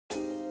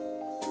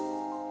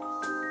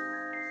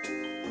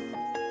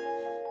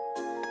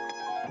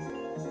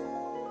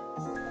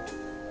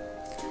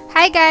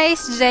Hi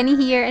guys, Jenny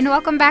here and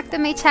welcome back to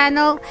my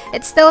channel.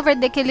 It's still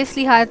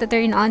ridiculously hot to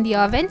turn on the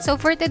oven, so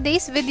for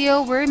today's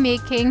video, we're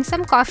making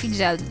some coffee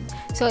jelly.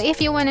 So if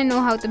you want to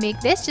know how to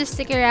make this, just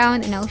stick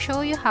around and I'll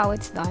show you how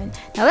it's done.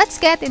 Now let's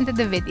get into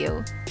the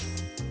video.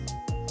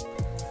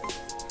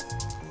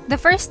 The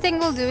first thing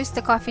we'll do is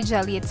the coffee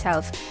jelly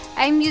itself.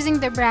 I'm using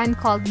the brand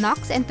called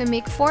Knox, and to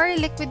make 4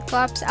 liquid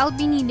cups, I'll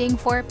be needing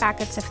 4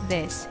 packets of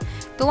this.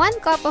 To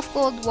 1 cup of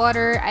cold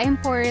water, I'm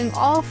pouring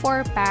all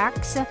 4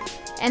 packs,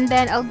 and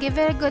then I'll give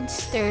it a good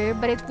stir,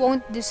 but it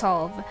won't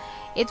dissolve.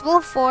 It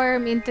will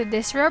form into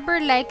this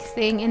rubber-like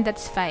thing, and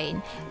that's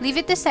fine. Leave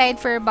it aside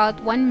for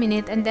about 1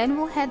 minute and then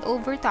we'll head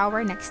over to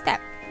our next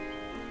step.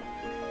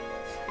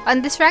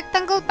 On this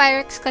rectangle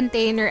Pyrex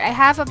container, I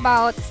have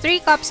about 3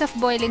 cups of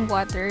boiling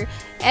water,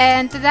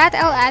 and to that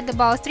I'll add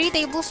about 3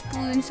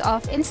 tablespoons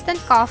of instant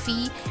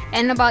coffee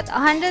and about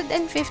 150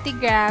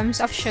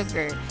 grams of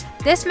sugar.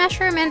 This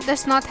measurement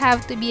does not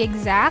have to be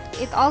exact.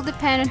 It all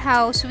depends on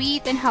how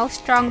sweet and how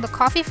strong the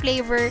coffee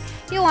flavor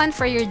you want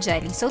for your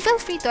jelly, so feel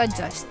free to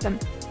adjust them.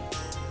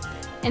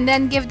 And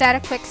then give that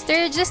a quick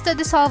stir just to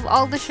dissolve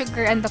all the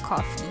sugar and the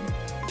coffee.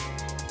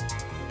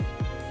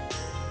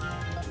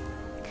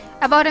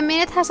 About a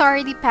minute has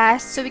already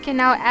passed, so we can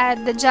now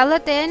add the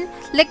gelatin,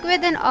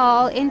 liquid and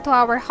all, into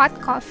our hot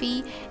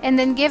coffee, and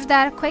then give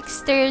that a quick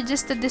stir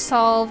just to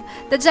dissolve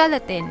the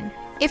gelatin.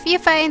 If you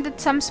find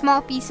that some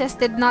small pieces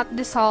did not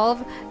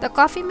dissolve, the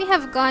coffee may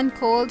have gone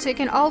cold, so you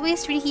can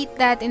always reheat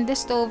that in the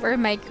stove or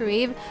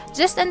microwave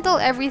just until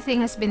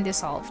everything has been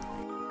dissolved.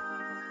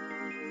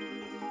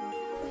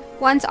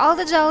 Once all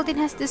the gelatin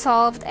has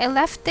dissolved, I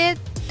left it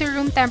to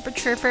room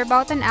temperature for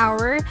about an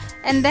hour,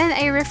 and then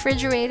I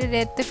refrigerated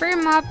it to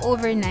firm up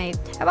overnight.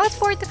 About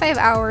 4 to 5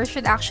 hours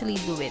should actually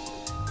do it.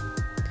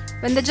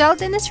 When the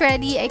gelatin is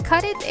ready, I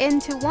cut it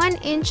into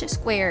 1-inch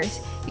squares.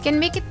 You can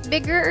make it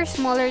bigger or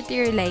smaller to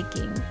your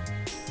liking.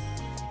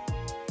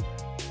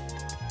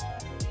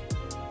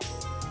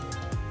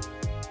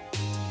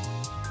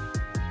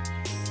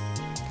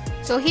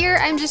 So here,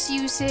 I'm just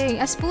using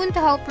a spoon to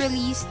help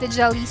release the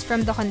jellies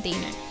from the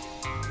container.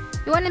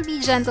 You want to be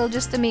gentle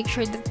just to make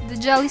sure that the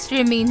jellies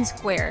remain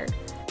square.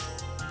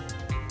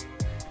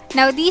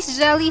 Now these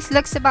jellies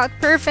looks about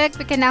perfect.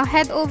 We can now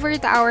head over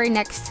to our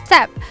next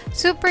step.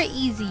 Super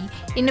easy.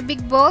 In a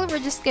big bowl, we're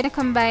just gonna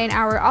combine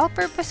our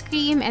all-purpose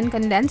cream and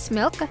condensed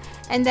milk,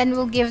 and then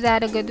we'll give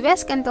that a good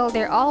whisk until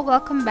they're all well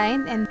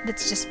combined, and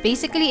that's just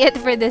basically it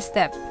for this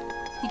step.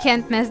 You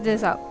can't mess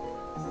this up.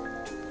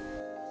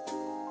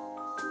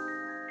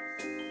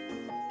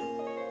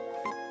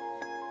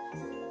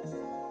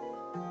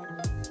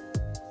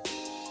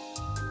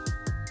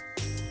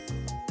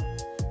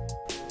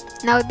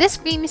 Now this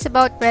cream is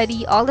about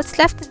ready. All that's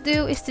left to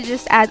do is to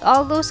just add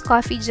all those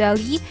coffee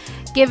jelly,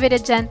 give it a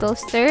gentle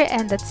stir,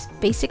 and that's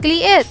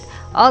basically it.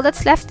 All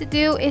that's left to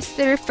do is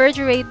to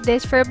refrigerate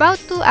this for about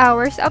 2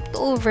 hours up to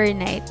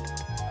overnight.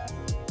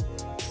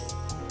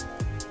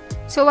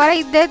 So what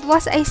I did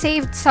was I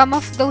saved some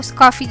of those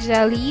coffee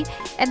jelly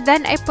and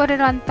then I put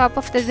it on top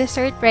of the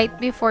dessert right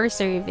before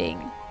serving,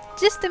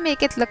 just to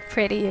make it look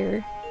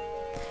prettier.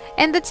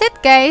 And that's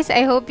it guys,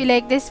 I hope you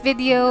like this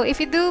video. If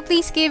you do,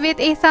 please give it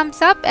a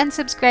thumbs up and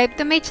subscribe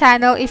to my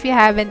channel if you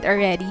haven't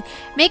already.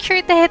 Make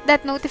sure to hit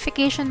that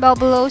notification bell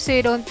below so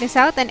you don't miss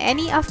out on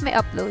any of my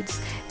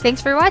uploads.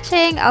 Thanks for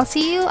watching, I'll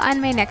see you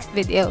on my next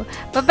video.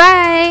 Bye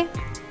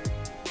bye!